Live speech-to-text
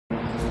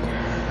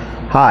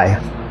Hi,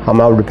 I'm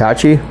Albert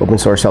Apache, open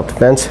source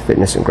self-defense,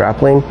 fitness and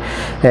grappling,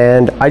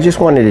 and I just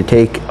wanted to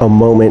take a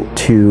moment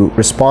to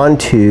respond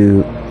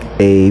to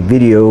a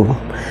video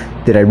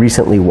that I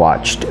recently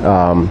watched.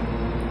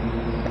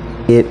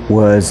 It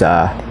was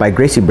by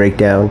Gracie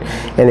Breakdown,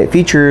 and it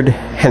featured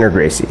Rener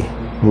Gracie.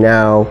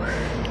 Now,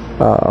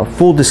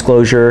 full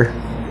disclosure,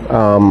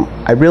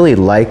 I really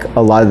like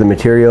a lot of the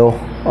material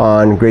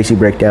on Gracie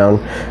Breakdown.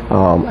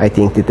 I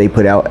think that they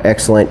put out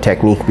excellent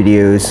technique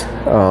videos.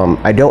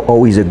 I don't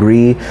always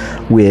agree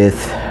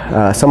with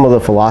some of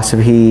the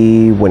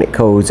philosophy when it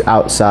goes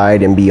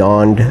outside and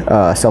beyond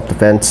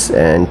self-defense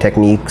and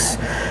techniques.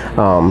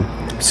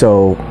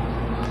 So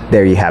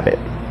there you have it.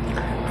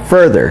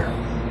 Further,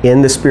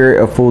 in the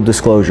spirit of full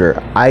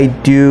disclosure, I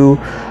do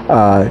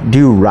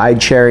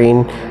ride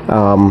sharing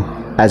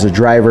as a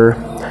driver,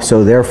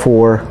 so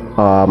therefore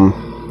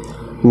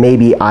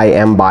maybe I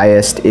am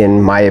biased in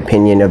my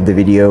opinion of the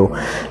video.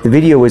 The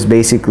video was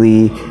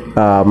basically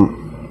by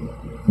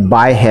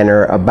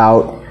Rener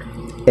about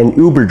an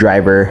Uber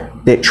driver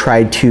that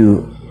tried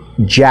to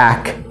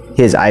jack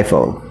his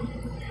iPhone.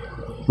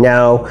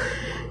 Now,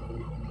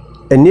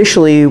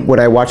 initially when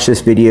I watched this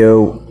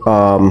video,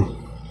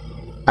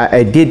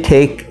 I did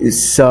take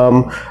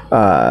some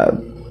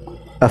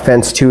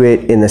offense to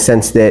it in the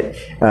sense that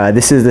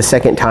this is the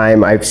second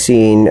time I've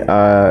seen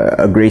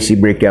a Gracie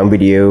Breakdown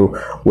video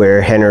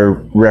where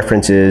Rener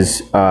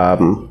references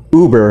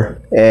Uber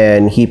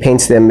and he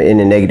paints them in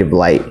a negative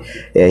light.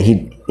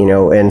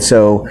 And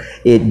so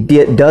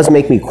it does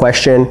make me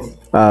question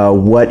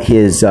what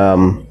his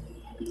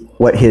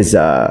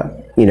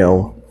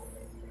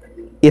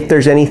if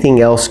there's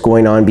anything else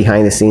going on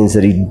behind the scenes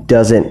that he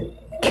doesn't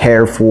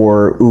care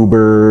for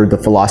Uber, the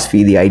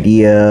philosophy, the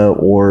idea,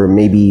 or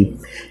maybe,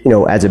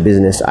 as a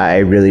business, I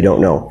really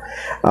don't know.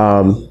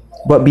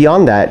 But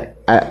beyond that,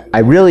 I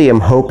really am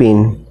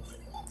hoping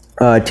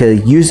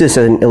to use this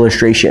as an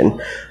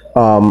illustration,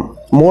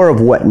 more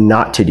of what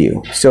not to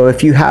do. So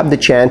if you have the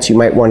chance, you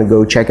might want to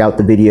go check out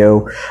the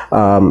video,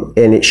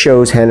 and it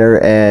shows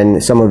Rener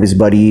and some of his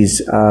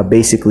buddies,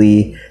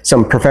 basically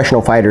some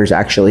professional fighters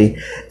actually.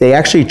 They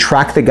actually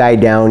track the guy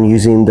down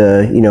using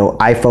the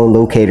iPhone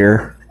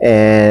locator,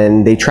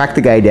 and they track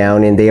the guy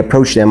down and they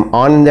approach them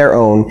on their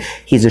own.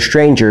 He's a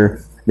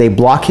stranger. They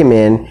block him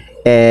in,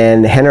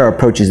 and Rener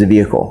approaches the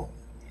vehicle.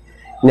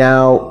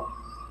 Now,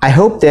 I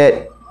hope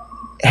that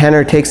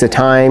Rener takes the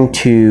time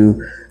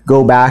to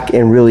go back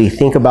and really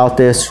think about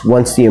this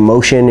once the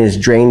emotion is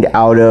drained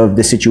out of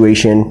the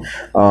situation,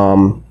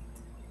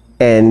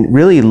 and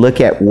really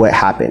look at what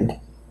happened.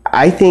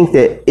 I think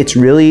that it's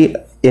really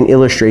an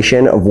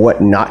illustration of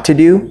what not to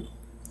do.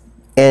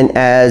 And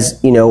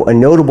as a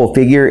notable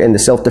figure in the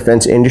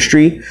self-defense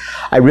industry,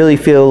 I really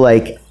feel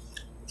like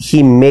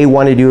he may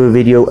want to do a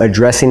video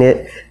addressing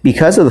it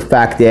because of the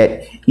fact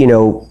that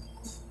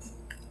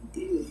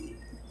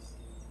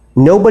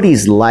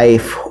nobody's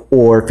life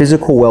or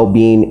physical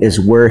well-being is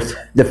worth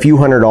the few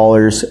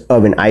 $100s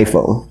of an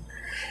iPhone.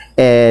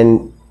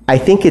 And I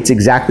think it's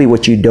exactly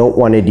what you don't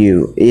want to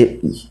do.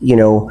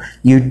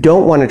 You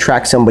don't want to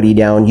track somebody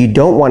down. You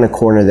don't want to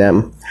corner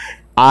them.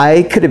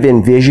 I could have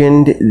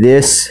envisioned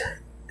this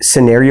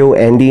scenario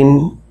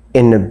ending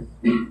in a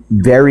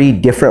very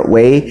different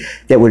way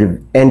that would have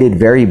ended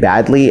very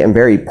badly and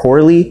very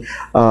poorly.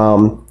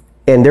 And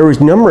there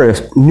was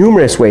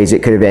numerous ways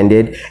it could have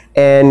ended.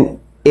 And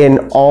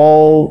in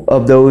all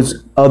of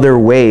those other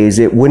ways,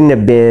 it wouldn't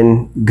have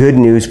been good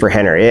news for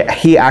Rener.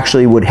 He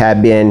actually would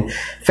have been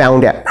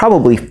found at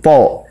probably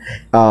fault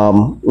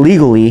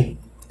legally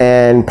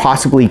and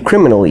possibly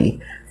criminally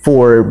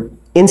for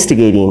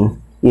instigating,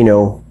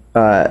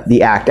 the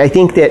act. I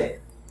think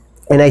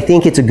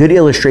it's a good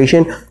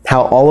illustration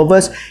how all of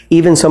us,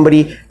 even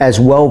somebody as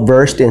well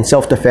versed in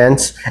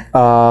self-defense,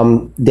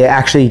 that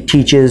actually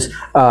teaches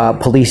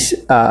police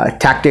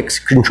tactics,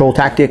 control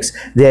tactics,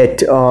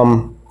 that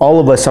all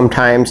of us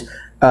sometimes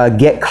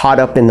get caught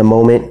up in the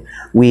moment.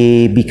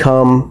 We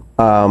become,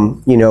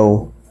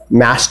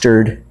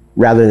 mastered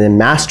rather than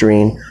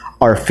mastering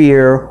our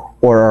fear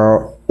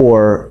or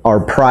our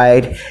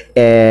pride,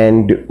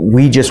 and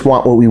we just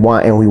want what we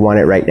want, and we want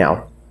it right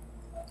now.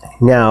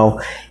 Now,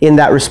 in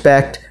that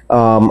respect,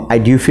 I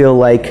do feel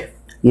like,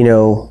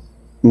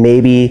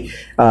 maybe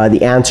the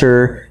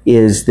answer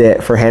is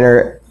that for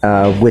Rener,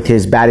 with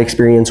his bad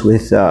experience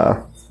with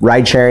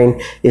ride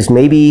sharing, is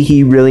maybe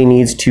he really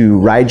needs to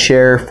ride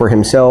share for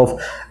himself,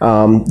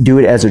 do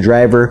it as a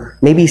driver.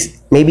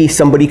 Maybe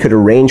somebody could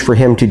arrange for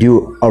him to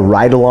do a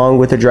ride along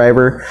with a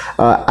driver.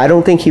 I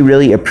don't think he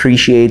really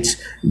appreciates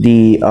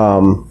the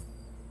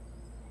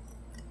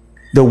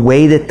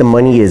way that the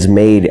money is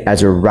made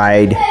as a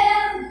ride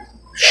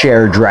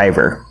share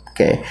driver.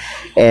 Okay.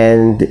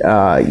 And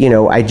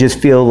I just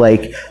feel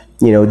like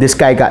this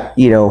guy got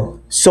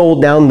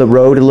sold down the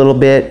road a little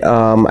bit.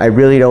 I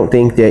really don't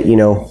think that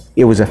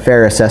it was a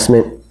fair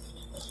assessment,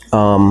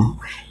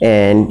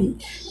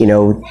 and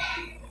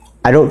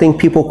I don't think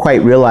people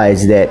quite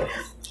realize that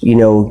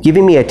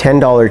giving me a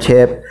 $10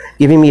 tip,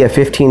 giving me a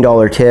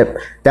 $15 tip,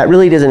 that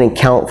really doesn't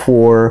account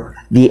for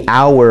the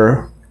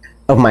hour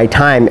of my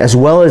time, as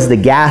well as the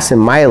gas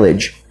and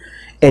mileage,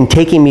 and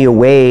taking me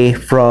away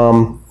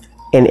from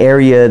an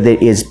area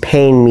that is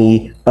paying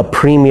me a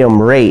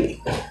premium rate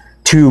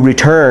to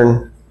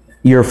return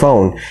your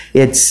phone.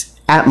 It's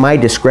at my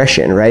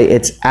discretion, right?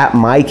 It's at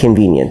my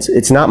convenience.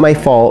 It's not my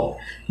fault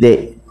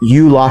that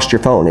you lost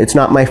your phone. It's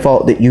not my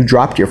fault that you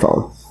dropped your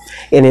phone.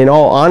 And in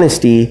all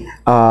honesty,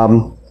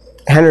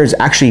 Rener is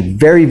actually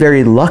very,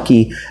 very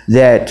lucky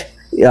that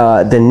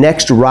the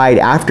next ride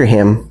after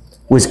him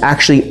was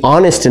actually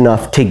honest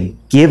enough to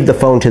give the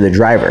phone to the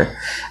driver.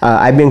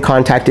 I've been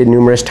contacted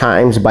numerous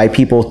times by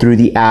people through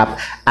the app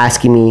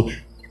asking me,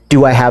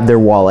 do I have their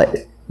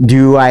wallet?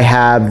 Do I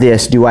have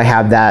this? Do I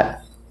have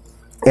that?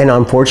 And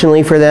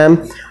unfortunately for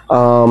them,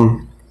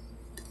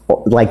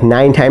 like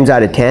 9 times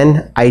out of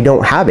 10, I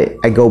don't have it.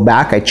 I go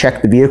back, I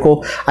check the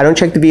vehicle. I don't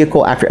check the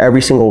vehicle after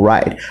every single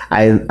ride.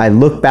 I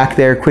look back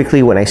there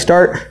quickly when I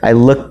start. I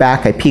look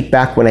back, I peek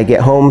back when I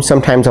get home.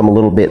 Sometimes I'm a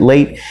little bit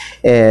late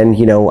and,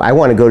 you know, I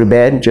want to go to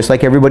bed just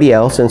like everybody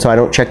else. And so I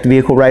don't check the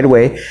vehicle right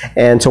away.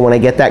 And so when I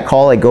get that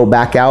call, I go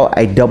back out,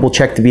 I double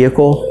check the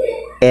vehicle,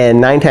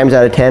 and 9 times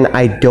out of 10,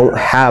 I don't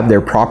have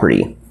their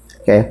property.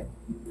 Okay.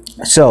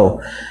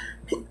 So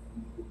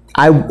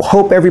I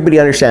hope everybody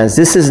understands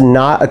this is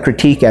not a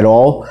critique at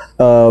all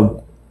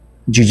of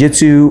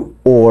jiu-jitsu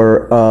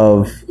or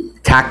of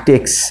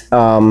tactics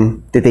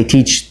that they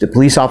teach the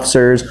police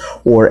officers,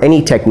 or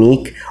any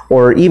technique,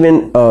 or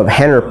even of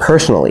Rener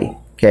personally,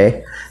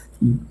 okay?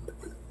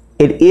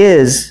 It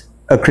is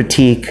a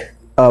critique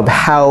of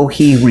how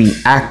he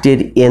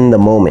reacted in the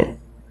moment,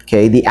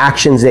 okay? The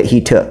actions that he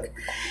took.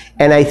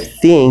 And I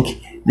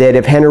think that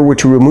if Rener were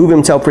to remove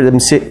himself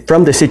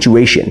from the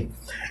situation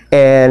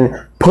and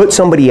put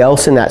somebody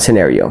else in that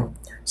scenario,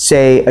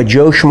 say a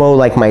Joe Schmo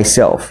like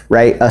myself,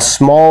 right? A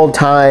small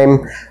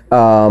time,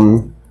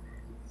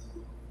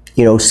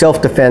 you know,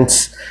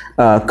 self-defense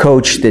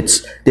coach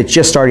that's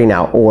just starting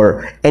out,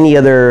 or any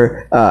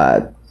other,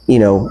 you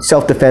know,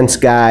 self-defense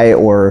guy,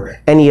 or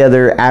any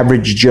other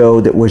average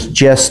Joe that was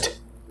just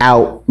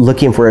out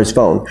looking for his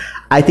phone.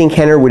 I think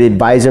Rener would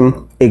advise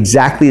him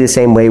exactly the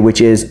same way,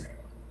 which is,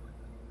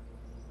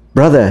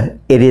 brother,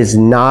 it is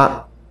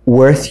not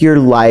worth your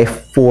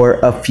life for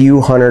a few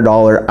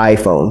 $100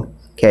 iPhone,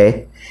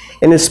 okay?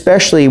 And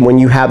especially when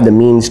you have the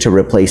means to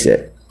replace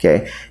it,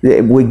 okay?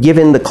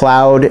 Given the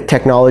cloud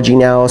technology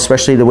now,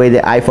 especially the way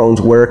that iPhones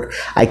work,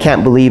 I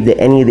can't believe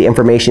that any of the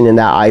information in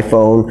that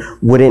iPhone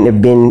wouldn't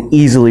have been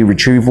easily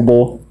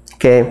retrievable,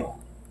 okay?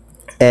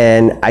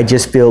 And I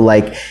just feel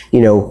like,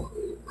 you know,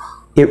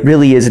 it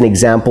really is an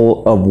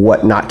example of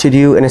what not to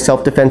do in a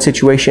self-defense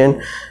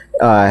situation.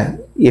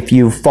 If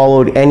you've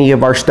followed any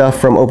of our stuff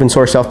from Open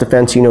Source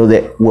Self-Defense, you know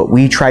that what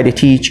we try to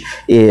teach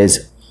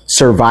is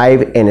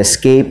survive and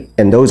escape,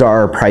 and those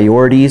are our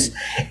priorities.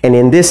 And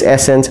in this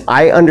essence,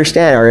 I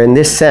understand, or in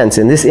this sense,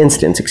 in this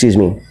instance, excuse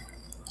me,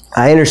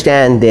 I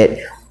understand that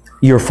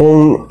your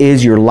phone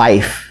is your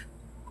life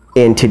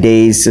in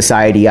today's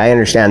society. I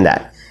understand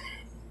that.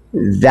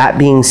 That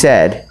being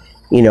said,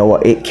 you know,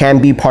 it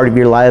can be part of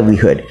your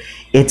livelihood.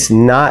 It's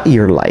not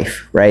your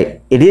life,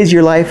 right? It is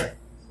your life,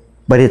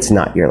 but it's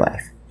not your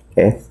life,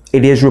 okay?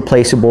 It is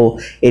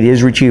replaceable, it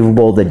is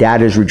retrievable, the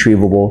data is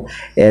retrievable.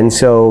 And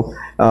so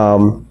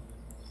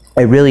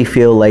I really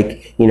feel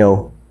like, you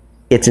know,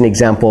 it's an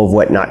example of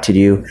what not to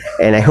do.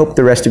 And I hope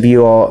the rest of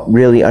you all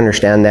really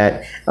understand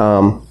that.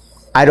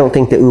 I don't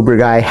think the Uber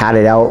guy had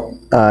it out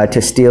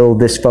to steal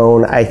this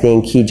phone. I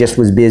think he just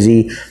was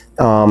busy.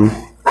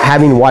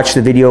 Having watched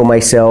the video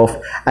myself,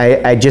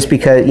 I just,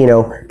 because, you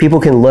know, people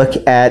can look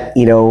at,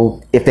 you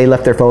know, if they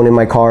left their phone in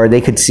my car,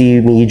 they could see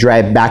me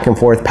drive back and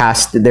forth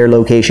past their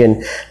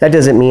location. That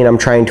doesn't mean I'm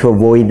trying to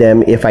avoid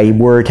them if I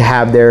were to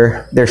have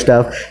their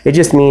stuff. It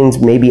just means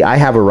maybe I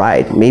have a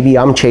ride. Maybe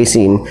I'm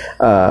chasing,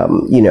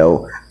 you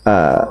know,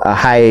 a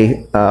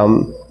high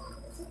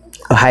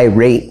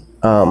rate,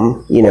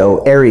 you know,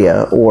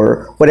 area,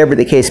 or whatever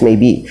the case may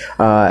be.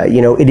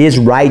 You know, it is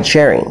ride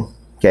sharing.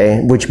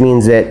 Okay, which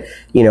means that,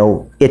 you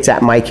know, it's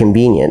at my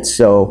convenience.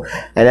 So,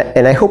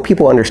 and I hope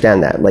people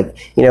understand that. Like,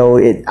 you know,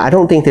 I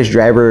don't think this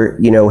driver,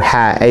 you know,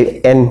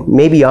 and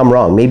maybe I'm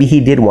wrong. Maybe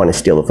he did want to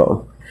steal a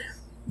phone.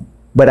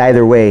 But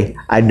either way,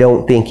 I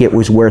don't think it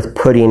was worth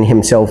putting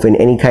himself in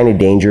any kind of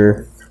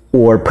danger,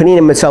 or putting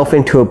himself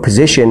into a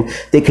position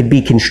that could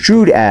be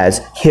construed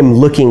as him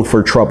looking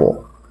for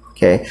trouble.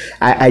 Okay,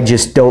 I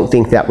just don't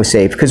think that was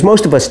safe, because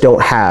most of us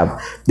don't have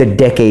the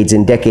decades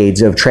and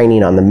decades of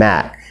training on the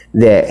mat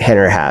that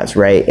Rener has,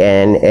 right?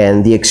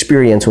 And the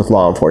experience with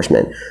law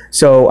enforcement.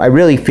 So I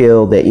really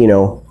feel that, you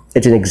know,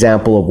 it's an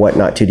example of what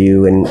not to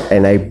do, and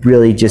I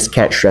really just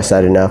can't stress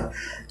that enough.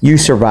 You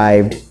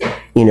survived,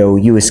 you know,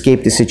 you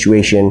escaped the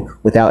situation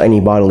without any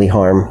bodily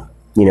harm.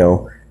 You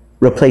know,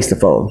 replace the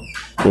phone.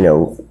 You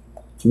know,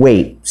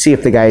 wait, see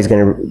if the guy is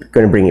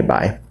gonna bring it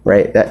by,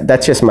 right?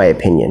 That's just my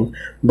opinion.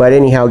 But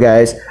anyhow,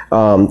 guys,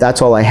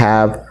 that's all I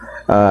have.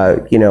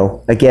 You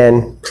know,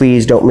 again,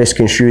 please don't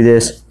misconstrue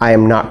this. I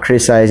am not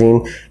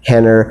criticizing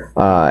Rener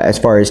as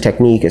far as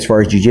technique, as far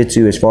as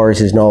jiu-jitsu, as far as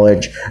his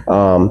knowledge.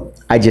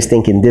 I just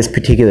think in this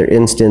particular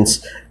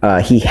instance,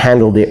 he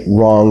handled it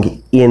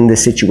wrong in the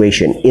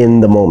situation,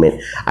 in the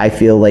moment. I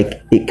feel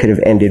like it could have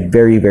ended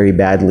very, very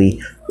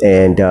badly,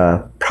 and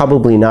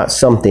probably not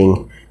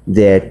something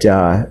that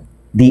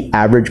the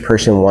average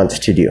person wants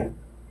to do.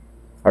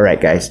 All right,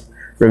 guys,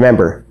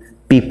 remember,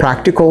 be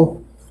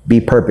practical, be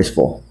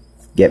purposeful.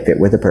 Get fit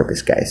with a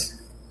purpose, guys.